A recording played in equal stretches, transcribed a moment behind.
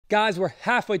Guys, we're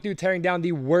halfway through tearing down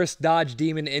the worst Dodge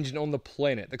Demon engine on the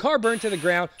planet. The car burned to the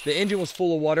ground, the engine was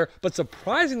full of water, but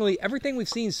surprisingly, everything we've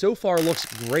seen so far looks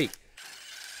great.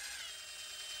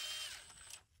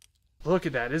 Look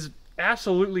at that, it's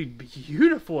absolutely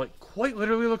beautiful. It quite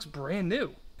literally looks brand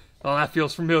new. Oh, that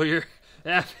feels familiar.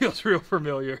 That feels real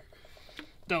familiar.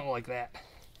 Don't like that.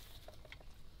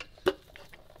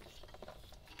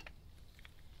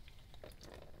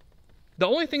 The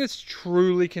only thing that's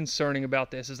truly concerning about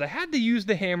this is I had to use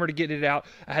the hammer to get it out.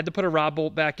 I had to put a rod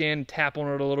bolt back in, tap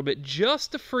on it a little bit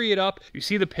just to free it up. You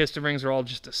see the piston rings are all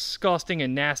just disgusting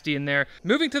and nasty in there.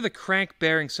 Moving to the crank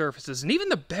bearing surfaces, and even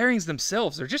the bearings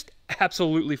themselves, they're just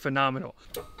absolutely phenomenal.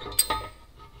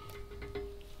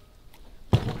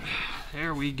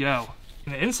 There we go.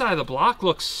 And the inside of the block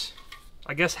looks,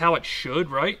 I guess, how it should,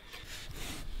 right?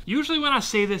 Usually when I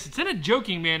say this, it's in a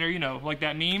joking manner, you know, like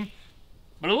that meme.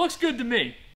 But it looks good to me.